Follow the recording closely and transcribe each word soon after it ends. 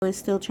was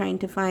still trying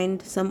to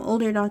find some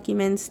older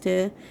documents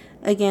to,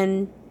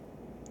 again,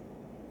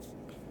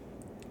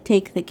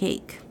 take the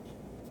cake.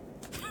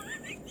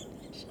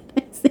 Should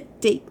I say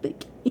take the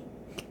cake?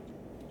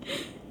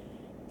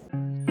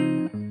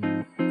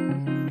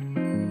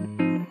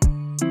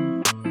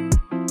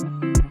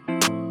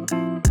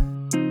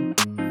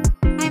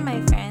 Hi,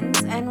 my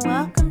friends, and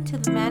welcome to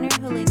the Manner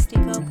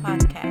Holistico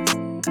podcast.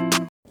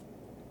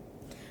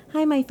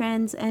 Hi, my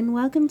friends, and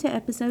welcome to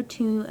episode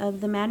 2 of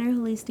the Manner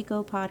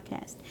Holistico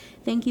podcast.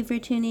 Thank you for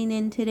tuning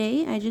in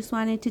today. I just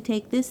wanted to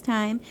take this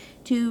time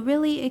to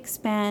really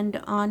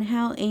expand on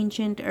how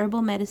ancient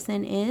herbal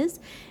medicine is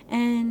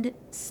and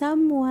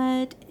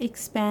somewhat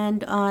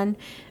expand on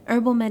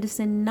herbal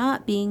medicine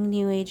not being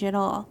New Age at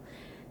all.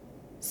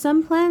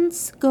 Some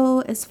plants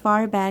go as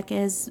far back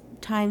as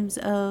times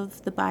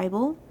of the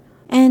Bible.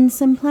 And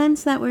some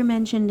plants that were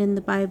mentioned in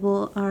the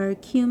Bible are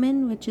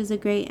cumin, which is a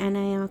great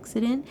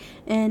antioxidant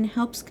and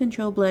helps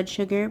control blood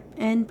sugar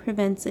and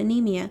prevents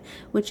anemia,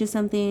 which is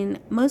something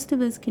most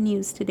of us can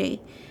use today.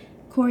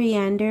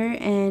 Coriander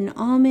and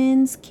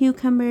almonds,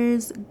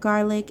 cucumbers,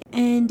 garlic,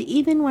 and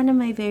even one of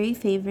my very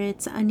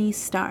favorites, anise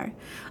star.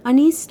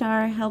 Anise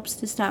star helps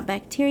to stop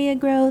bacteria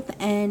growth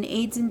and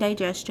aids in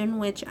digestion,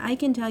 which I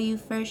can tell you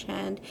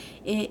firsthand,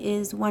 it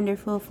is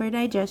wonderful for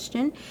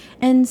digestion.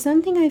 And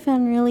something I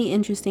found really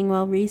interesting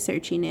while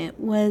researching it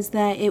was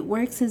that it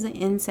works as an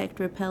insect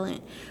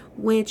repellent,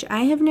 which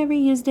I have never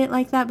used it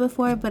like that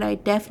before, but I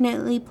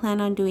definitely plan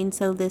on doing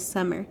so this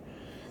summer.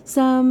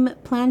 Some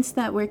plants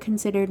that were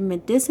considered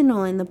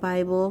medicinal in the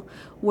Bible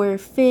were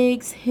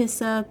figs,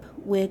 hyssop,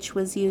 which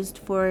was used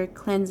for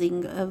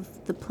cleansing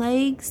of the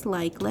plagues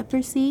like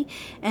leprosy.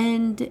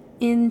 And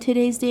in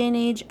today's day and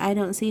age, I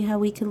don't see how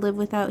we could live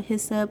without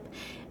hyssop.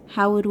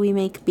 How would we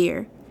make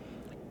beer?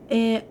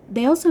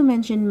 They also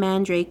mentioned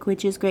mandrake,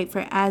 which is great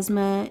for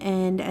asthma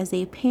and as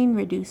a pain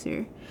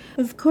reducer.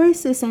 Of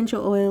course,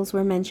 essential oils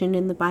were mentioned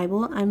in the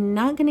Bible. I'm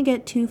not going to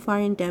get too far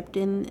in depth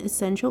in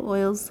essential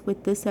oils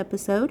with this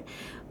episode,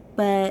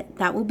 but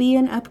that will be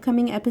an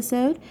upcoming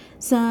episode.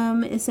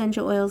 Some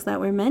essential oils that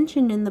were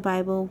mentioned in the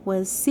Bible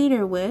was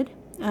cedar wood,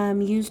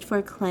 used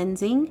for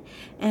cleansing,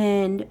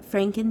 and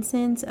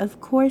frankincense,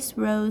 of course,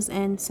 rose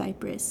and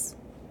cypress.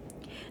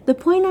 The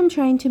point I'm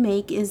trying to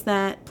make is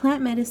that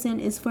plant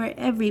medicine is for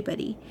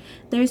everybody.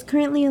 There's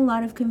currently a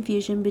lot of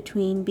confusion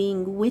between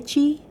being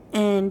witchy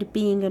and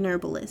being an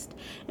herbalist,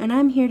 and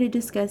I'm here to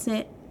discuss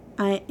it.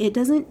 It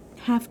doesn't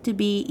have to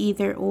be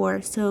either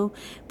or, so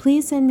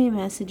please send me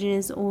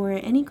messages or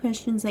any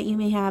questions that you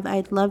may have.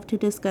 I'd love to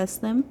discuss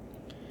them.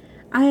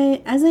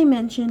 As I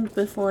mentioned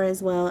before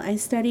as well, I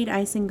studied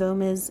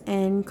isangomas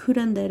and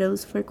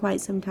curanderos for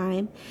quite some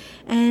time,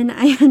 and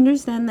I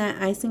understand that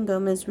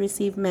isangomas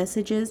receive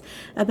messages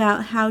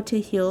about how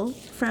to heal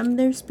from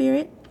their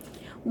spirit,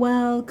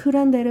 while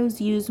curanderos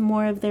use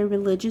more of their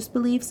religious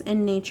beliefs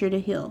and nature to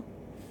heal.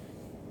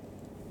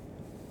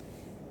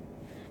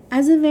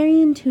 As a very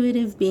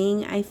intuitive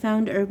being, I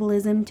found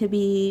herbalism to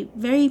be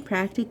very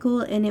practical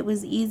and it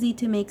was easy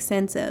to make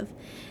sense of.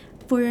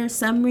 For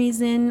some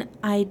reason,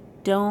 I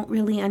don't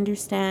really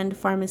understand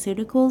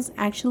pharmaceuticals.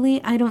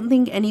 Actually, I don't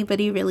think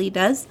anybody really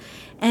does.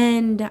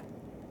 And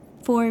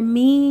for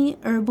me,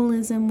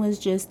 herbalism was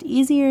just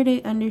easier to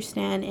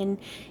understand, and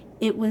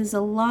it was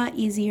a lot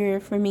easier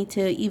for me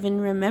to even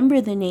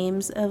remember the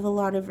names of a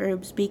lot of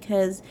herbs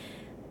because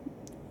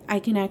I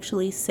can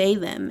actually say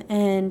them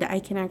and I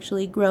can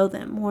actually grow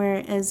them,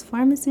 whereas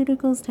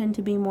pharmaceuticals tend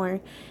to be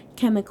more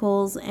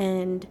chemicals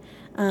and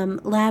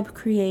lab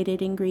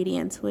created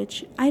ingredients,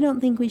 which I don't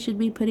think we should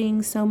be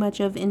putting so much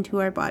of into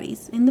our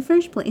bodies in the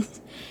first place.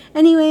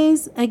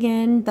 Anyways,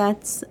 again,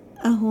 that's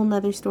a whole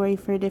nother story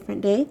for a different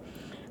day.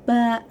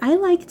 But I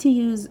like to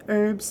use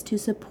herbs to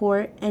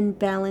support and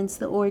balance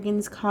the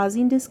organs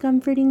causing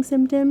discomforting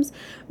symptoms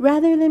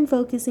rather than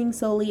focusing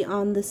solely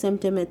on the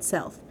symptom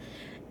itself.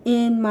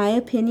 In my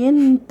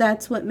opinion,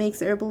 that's what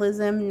makes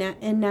herbalism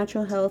and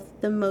natural health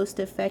the most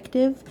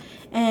effective,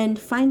 and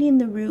finding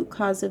the root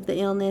cause of the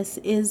illness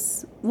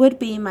would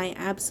be my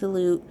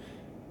absolute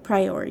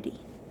priority.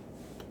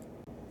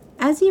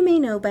 As you may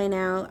know by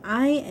now,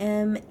 I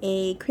am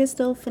a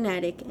crystal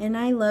fanatic and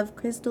I love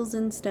crystals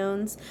and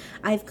stones.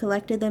 I've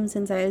collected them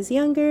since I was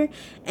younger,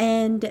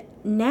 and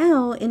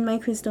now in my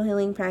crystal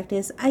healing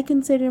practice, I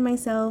consider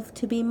myself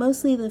to be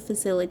mostly the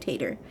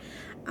facilitator.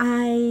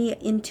 I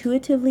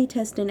intuitively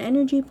test an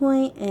energy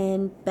point,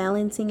 and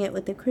balancing it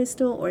with a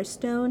crystal or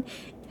stone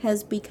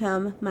has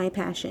become my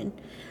passion.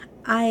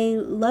 I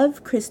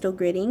love crystal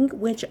gridding,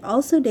 which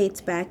also dates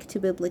back to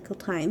biblical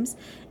times,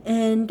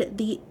 and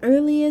the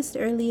earliest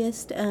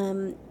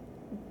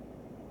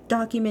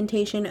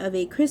documentation of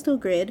a crystal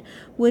grid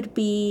would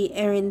be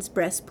Aaron's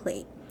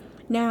breastplate.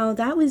 Now,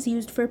 that was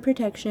used for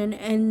protection,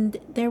 and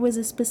there was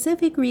a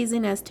specific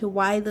reason as to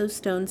why those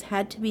stones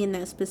had to be in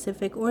that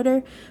specific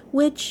order,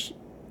 which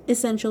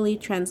essentially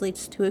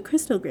translates to a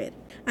crystal grid.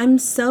 I'm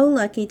so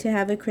lucky to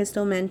have a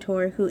crystal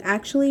mentor who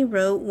actually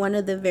wrote one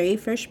of the very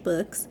first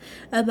books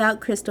about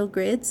crystal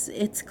grids.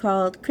 It's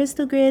called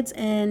Crystal Grids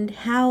and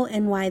How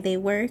and Why They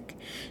Work.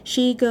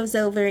 She goes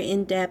over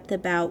in depth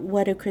about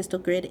what a crystal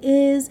grid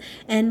is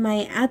and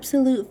my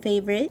absolute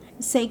favorite,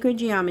 sacred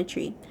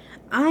geometry.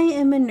 I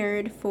am a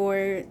nerd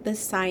for the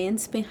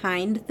science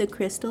behind the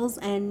crystals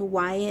and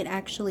why it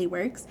actually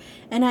works.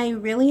 And I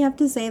really have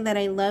to say that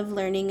I love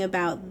learning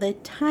about the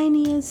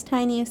tiniest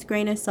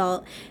grain of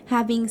salt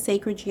having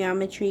sacred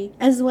geometry,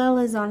 as well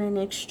as on an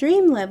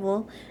extreme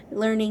level,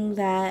 learning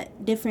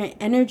that different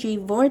energy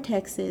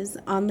vortexes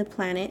on the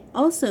planet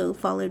also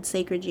followed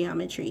sacred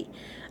geometry.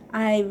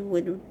 I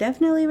would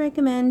definitely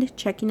recommend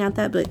checking out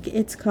that book.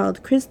 It's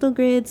called Crystal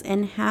Grids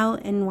and How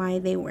and Why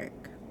They Work.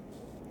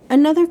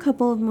 Another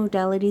couple of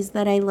modalities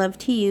that I love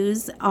to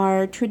use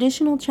are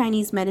traditional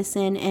Chinese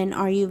medicine and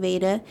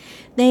Ayurveda.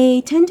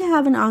 They tend to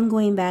have an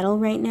ongoing battle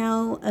right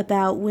now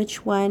about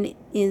which one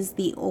is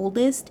the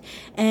oldest,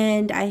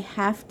 and I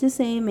have to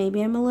say,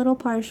 maybe I'm a little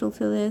partial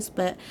to this,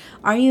 but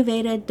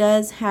Ayurveda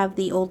does have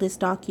the oldest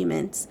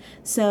documents.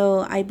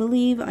 So I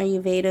believe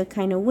Ayurveda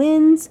kind of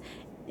wins.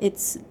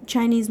 It's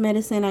Chinese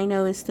medicine, I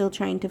know, is still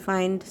trying to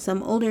find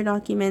some older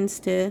documents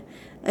to,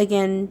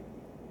 again,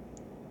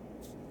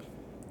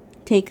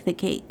 take the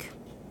cake.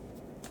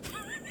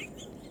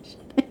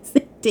 I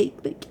said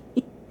take the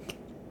cake.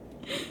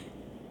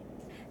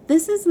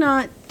 This is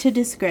not to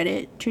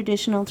discredit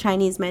traditional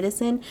Chinese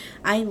medicine.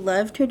 I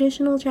love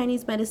traditional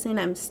Chinese medicine.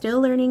 I'm still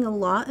learning a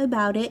lot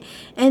about it,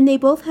 and they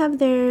both have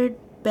their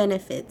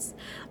benefits.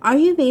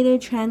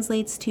 Ayurveda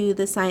translates to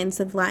the science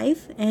of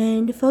life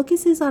and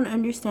focuses on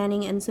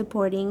understanding and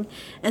supporting,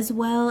 as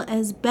well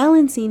as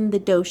balancing the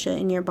dosha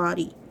in your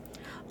body.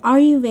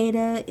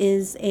 Ayurveda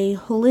is a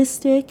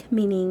holistic,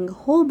 meaning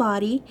whole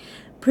body,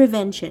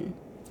 prevention.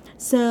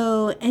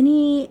 So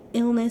any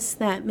illness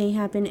that may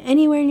happen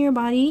anywhere in your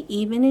body,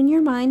 even in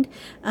your mind,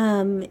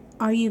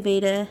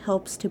 Ayurveda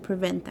helps to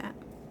prevent that.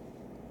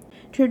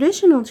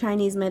 Traditional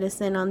Chinese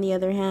medicine, on the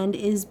other hand,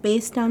 is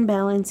based on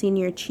balancing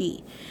your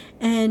qi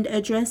and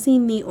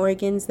addressing the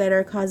organs that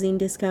are causing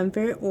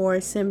discomfort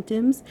or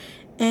symptoms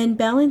and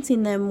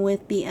balancing them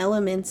with the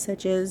elements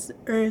such as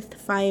earth,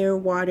 fire,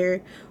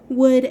 water,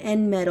 wood,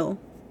 and metal.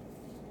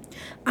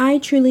 I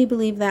truly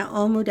believe that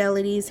all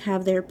modalities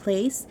have their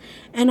place,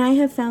 and I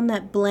have found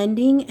that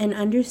blending and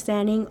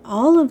understanding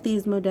all of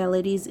these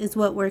modalities is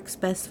what works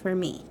best for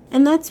me.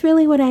 And that's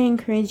really what I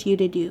encourage you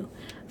to do.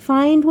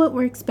 Find what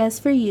works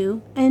best for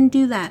you and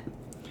do that.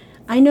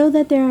 I know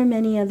that there are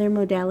many other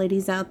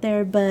modalities out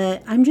there,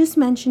 but I'm just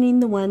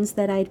mentioning the ones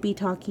that I'd be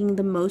talking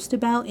the most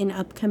about in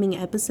upcoming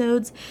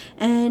episodes,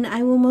 and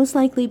I will most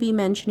likely be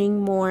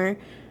mentioning more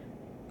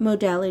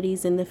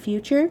modalities in the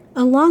future.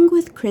 Along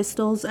with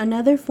crystals,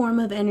 another form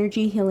of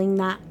energy healing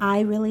that I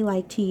really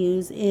like to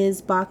use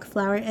is Bach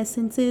flower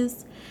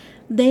essences.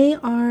 They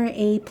are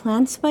a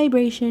plant's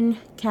vibration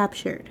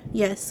captured.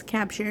 Yes,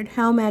 captured.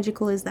 How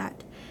magical is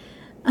that?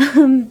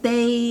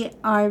 They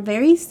are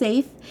very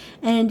safe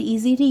and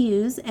easy to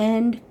use,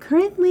 and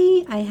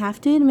currently, I have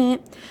to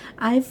admit,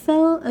 I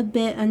felt a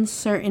bit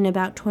uncertain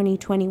about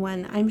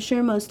 2021. I'm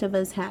sure most of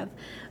us have.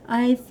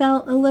 I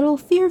felt a little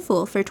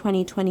fearful for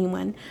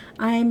 2021.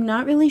 I'm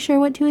not really sure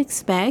what to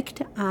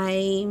expect.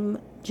 I'm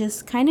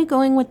just kind of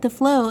going with the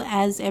flow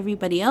as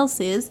everybody else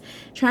is,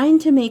 trying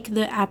to make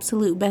the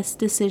absolute best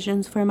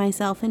decisions for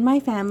myself and my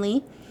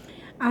family.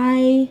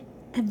 I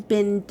have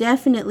been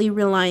definitely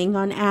relying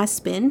on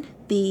Aspen,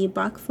 the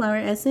Bach flower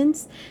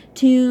essence,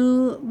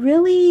 to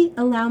really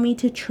allow me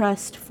to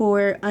trust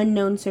for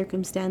unknown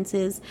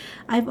circumstances.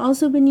 I've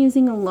also been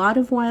using a lot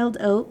of wild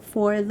oat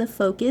for the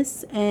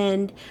focus,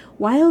 and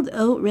wild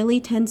oat really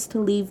tends to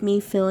leave me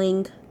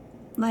feeling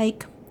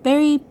like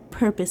very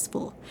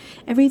purposeful.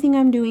 Everything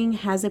I'm doing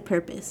has a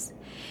purpose.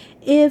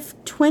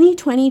 If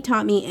 2020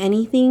 taught me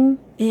anything,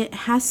 it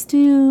has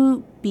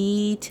to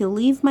be to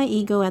leave my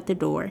ego at the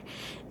door.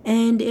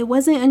 And it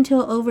wasn't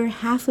until over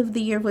half of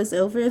the year was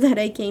over that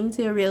I came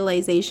to a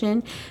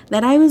realization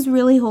that I was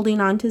really holding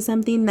on to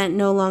something that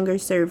no longer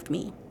served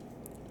me.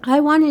 I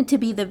wanted to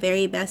be the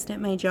very best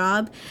at my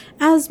job,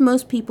 as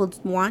most people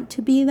want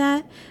to be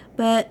that,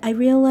 but I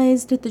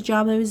realized that the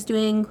job I was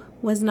doing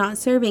was not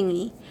serving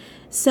me.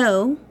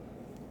 So,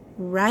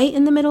 right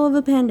in the middle of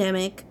a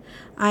pandemic,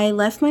 I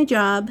left my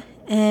job,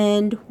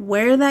 and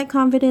where that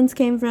confidence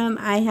came from,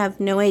 I have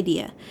no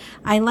idea.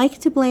 I like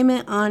to blame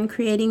it on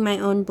creating my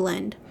own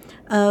blend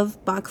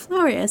of Bach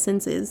flower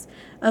essences.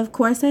 Of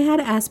course, I had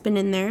aspen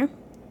in there.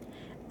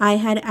 I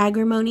had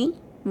agrimony,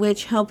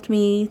 which helped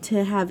me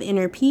to have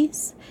inner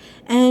peace,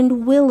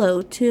 and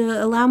willow to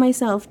allow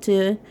myself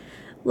to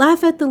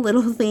laugh at the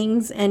little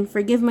things and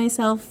forgive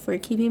myself for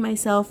keeping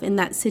myself in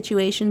that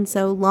situation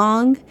so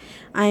long.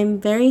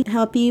 I'm very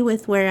happy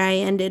with where I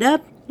ended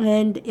up,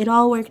 and it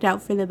all worked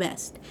out for the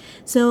best.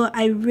 So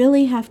I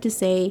really have to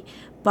say,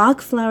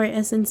 Bach flower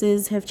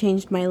essences have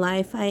changed my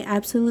life. I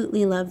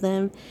absolutely love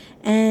them.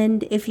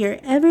 And if you're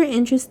ever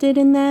interested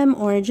in them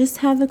or just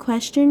have a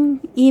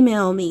question,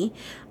 email me.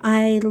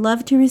 I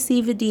love to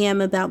receive a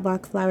DM about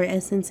Bach flower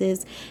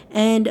essences.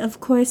 And of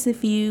course,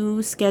 if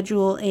you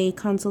schedule a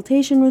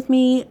consultation with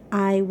me,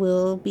 I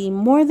will be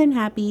more than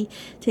happy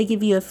to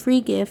give you a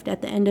free gift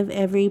at the end of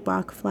every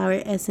Bach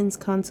flower essence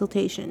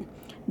consultation.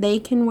 They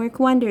can work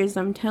wonders,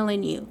 I'm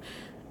telling you.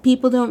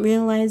 People don't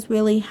realize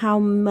really how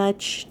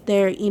much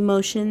their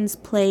emotions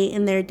play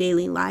in their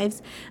daily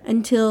lives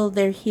until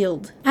they're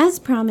healed. As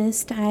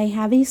promised, I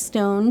have a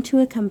stone to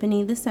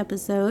accompany this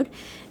episode,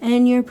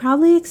 and you're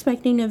probably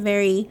expecting a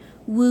very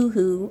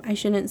woohoo. I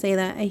shouldn't say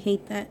that. I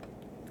hate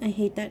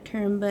that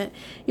term, but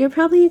you're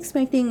probably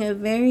expecting a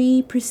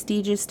very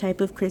prestigious type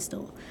of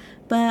crystal.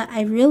 But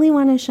I really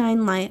want to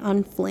shine light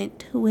on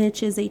flint,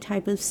 which is a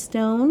type of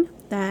stone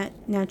that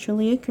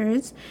naturally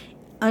occurs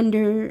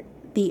under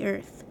the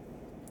earth.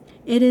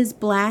 It is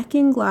black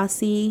and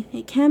glossy.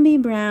 It can be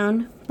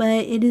brown,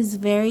 but it is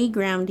very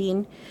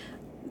grounding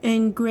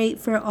and great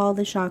for all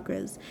the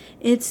chakras.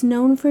 It's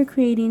known for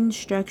creating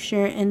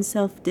structure and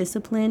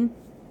self-discipline.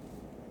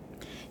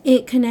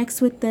 It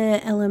connects with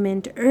the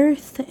element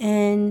earth,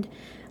 and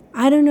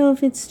I don't know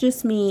if it's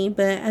just me,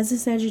 but as a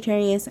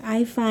Sagittarius,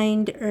 I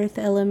find earth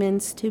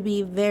elements to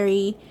be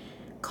very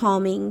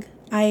calming.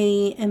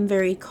 I am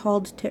very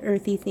called to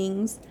earthy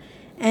things.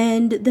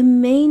 And the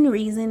main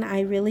reason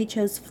I really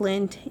chose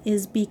flint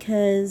is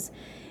because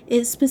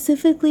it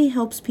specifically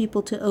helps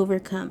people to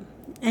overcome.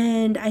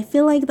 And I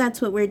feel like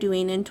that's what we're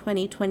doing in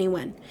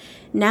 2021.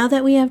 Now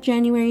that we have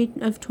January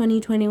of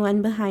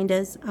 2021 behind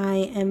us,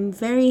 I am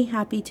very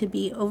happy to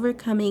be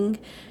overcoming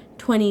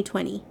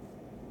 2020.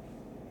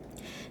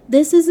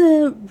 This is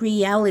a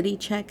reality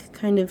check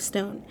kind of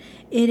stone.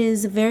 It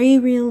is very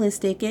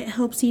realistic. It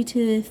helps you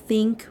to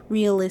think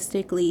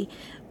realistically.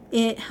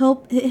 It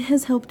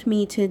has helped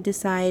me to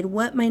decide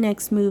what my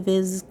next move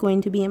is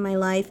going to be in my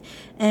life.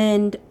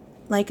 And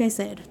like I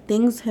said,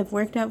 things have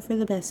worked out for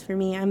the best for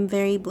me. I'm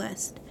very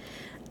blessed.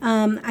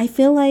 I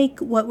feel like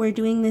what we're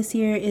doing this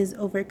year is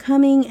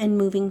overcoming and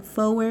moving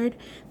forward.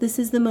 This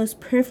is the most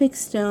perfect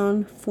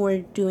stone for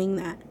doing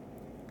that.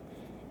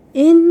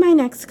 In my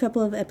next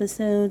couple of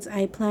episodes,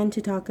 I plan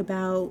to talk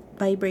about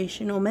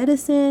vibrational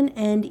medicine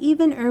and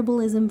even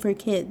herbalism for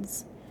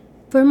kids.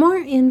 For more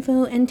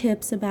info and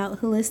tips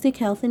about holistic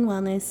health and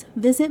wellness,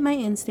 visit my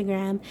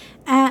Instagram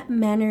at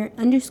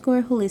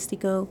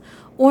manner_holistico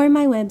or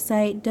my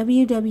website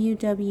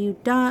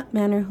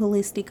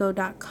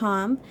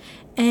www.mannerholistico.com.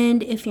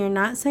 And if you're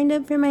not signed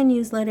up for my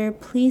newsletter,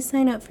 please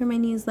sign up for my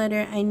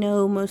newsletter. I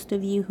know most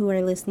of you who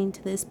are listening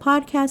to this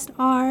podcast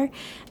are,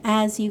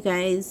 as you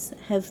guys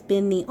have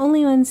been the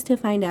only ones to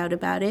find out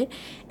about it.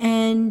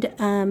 And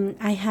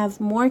I have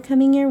more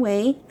coming your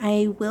way.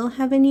 I will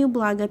have a new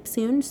blog up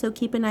soon, so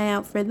keep an eye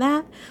out for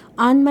that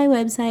on my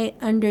website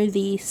under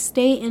the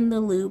Stay in the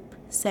Loop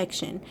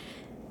section.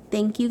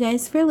 Thank you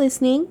guys for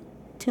listening.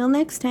 Till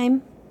next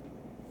time.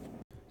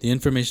 The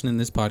information in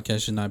this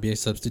podcast should not be a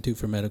substitute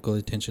for medical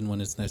attention when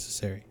it's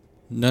necessary.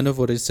 None of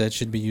what is said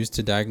should be used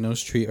to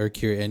diagnose, treat, or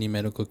cure any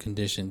medical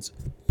conditions.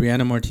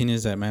 Brianna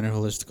Martinez at Manner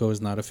Holistico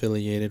is not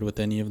affiliated with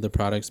any of the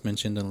products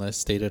mentioned unless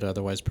stated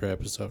otherwise per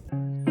episode.